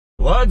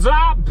What's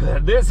up?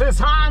 This is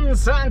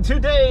Hans, and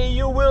today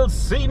you will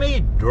see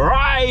me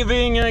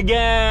driving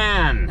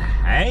again.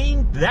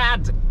 Ain't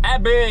that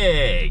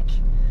epic?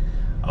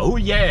 Oh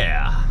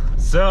yeah.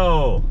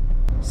 So,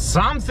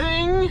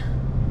 something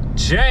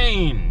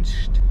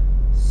changed.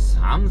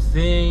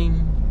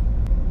 Something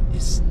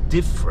is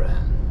different.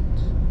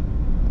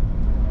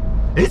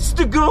 It's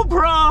the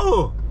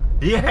GoPro!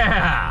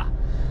 Yeah!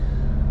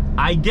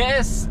 I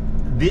guess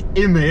the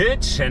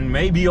image and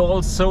maybe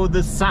also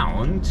the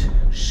sound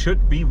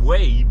should be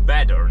way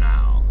better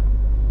now.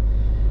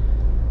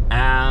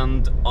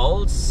 And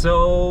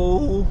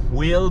also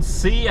we'll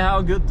see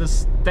how good the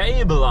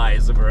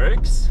stabilizer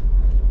works,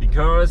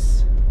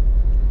 because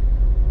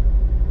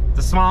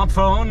the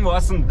smartphone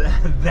wasn't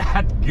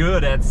that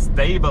good at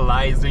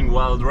stabilizing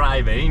while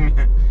driving.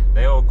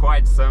 There were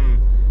quite some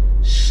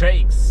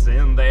shakes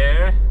in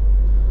there.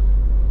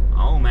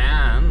 Oh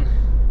man,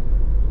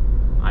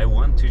 I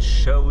want to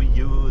show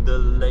you the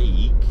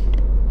lake.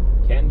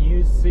 Can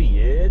you see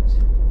it?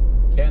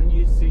 Can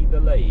you see the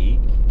lake?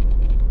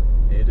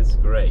 It is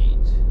great.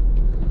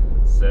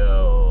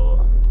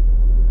 So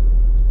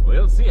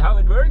we'll see how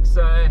it works.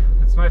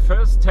 It's my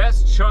first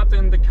test shot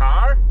in the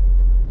car,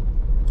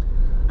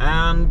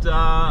 and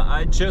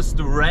I just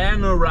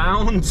ran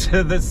around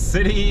the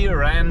city,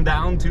 ran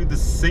down to the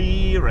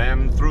sea,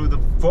 ran through the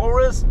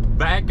forest,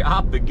 back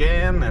up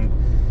again, and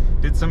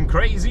did some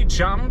crazy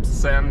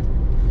jumps. And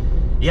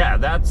yeah,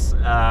 that's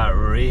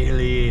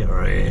really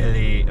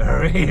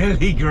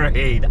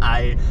great.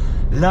 I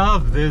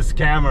love this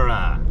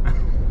camera.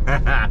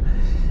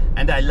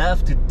 And I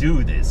love to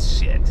do this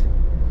shit.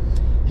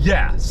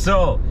 Yeah,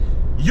 so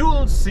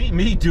you'll see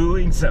me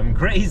doing some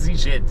crazy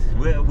shit.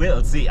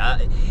 We'll see.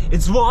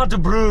 It's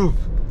waterproof.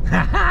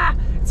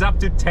 It's up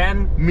to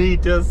 10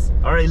 meters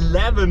or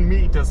 11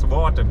 meters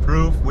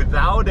waterproof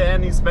without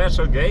any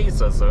special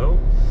case or so.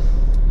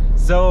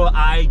 So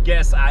I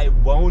guess I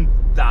won't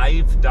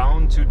dive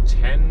down to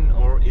 10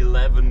 or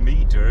 11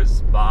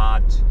 meters,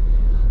 but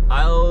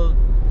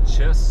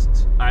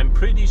I'm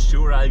pretty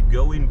sure I'll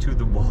go into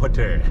the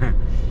water.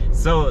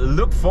 So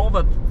look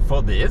forward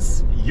for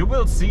this. You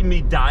will see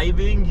me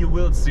diving, you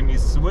will see me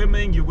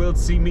swimming, you will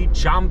see me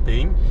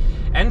jumping,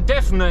 and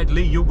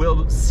definitely you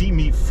will see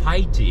me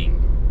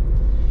fighting.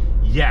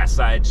 Yes,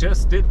 I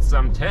just did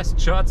some test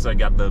shots. I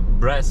got the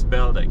breast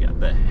belt, I got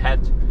the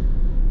head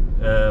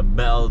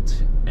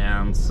belt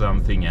and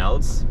something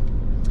else.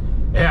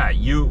 Yeah,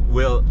 you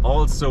will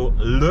also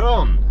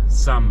learn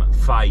some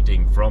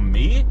fighting from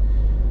me,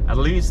 at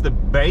least the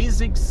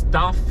basic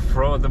stuff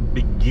for the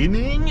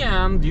beginning,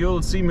 and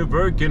you'll see me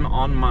working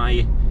on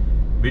my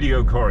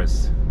video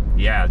course.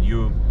 Yeah,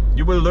 you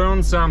will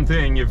learn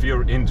something if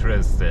you're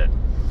interested.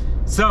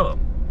 So,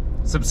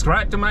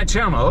 subscribe to my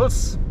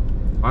channels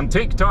on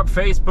TikTok,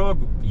 Facebook,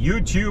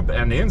 YouTube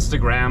and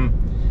Instagram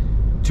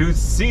to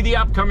see the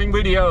upcoming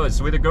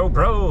videos with the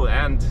GoPro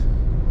and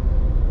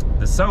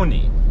the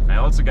Sony. I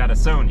also got a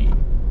Sony.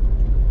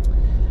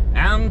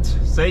 And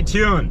stay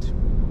tuned.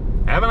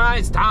 Have a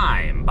nice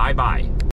time. Bye bye.